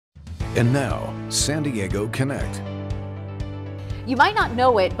And now, San Diego Connect. You might not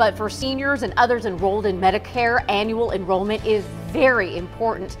know it, but for seniors and others enrolled in Medicare, annual enrollment is very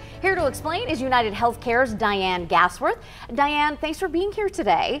important. Here to explain is United Healthcare's Diane Gassworth. Diane, thanks for being here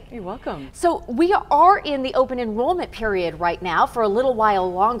today. You're welcome. So we are in the open enrollment period right now for a little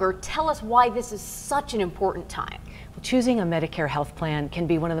while longer. Tell us why this is such an important time. Choosing a Medicare health plan can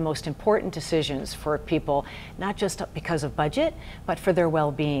be one of the most important decisions for people, not just because of budget, but for their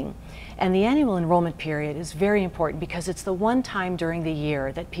well-being. And the annual enrollment period is very important because it's the one time during the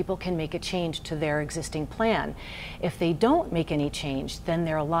year that people can make a change to their existing plan. If they don't make any change, then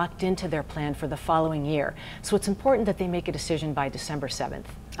they're locked into their plan for the following year. So it's important that they make a decision by December 7th.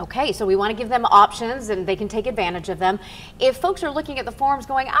 Okay, so we want to give them options and they can take advantage of them. If folks are looking at the forms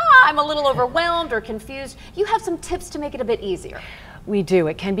going, I'm a little overwhelmed or confused, you have some tips to make it a bit easier. We do.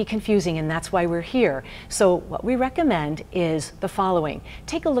 It can be confusing, and that's why we're here. So what we recommend is the following.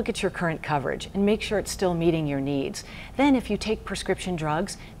 Take a look at your current coverage and make sure it's still meeting your needs. Then if you take prescription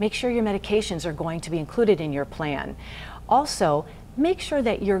drugs, make sure your medications are going to be included in your plan. Also, make sure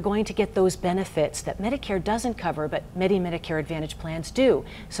that you're going to get those benefits that Medicare doesn't cover, but many Medicare Advantage plans do,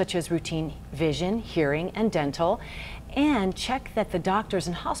 such as routine vision, hearing, and dental. And check that the doctors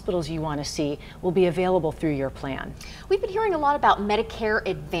and hospitals you want to see will be available through your plan. We've been hearing a lot about Medicare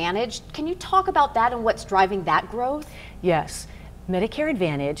Advantage. Can you talk about that and what's driving that growth? Yes. Medicare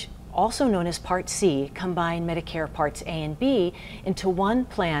Advantage, also known as Part C, combine Medicare Parts A and B into one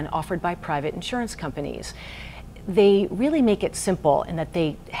plan offered by private insurance companies. They really make it simple in that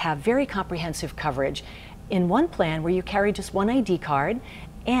they have very comprehensive coverage in one plan where you carry just one ID card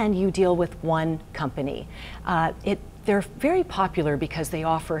and you deal with one company. They're very popular because they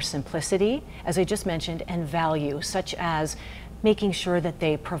offer simplicity, as I just mentioned, and value, such as making sure that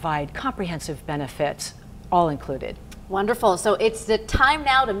they provide comprehensive benefits, all included. Wonderful. So it's the time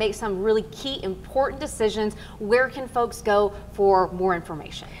now to make some really key, important decisions. Where can folks go for more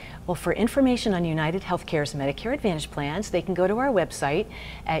information? Well, for information on United Healthcare's Medicare Advantage plans, they can go to our website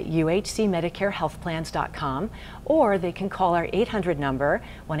at uhcmedicarehealthplans.com, or they can call our 800 number,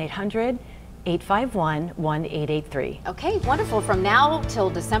 1-800-851-1883. Okay, wonderful. From now till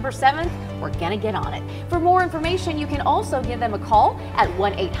December 7th, we're going to get on it. For more information, you can also give them a call at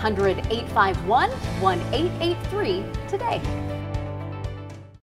 1-800-851-1883 today.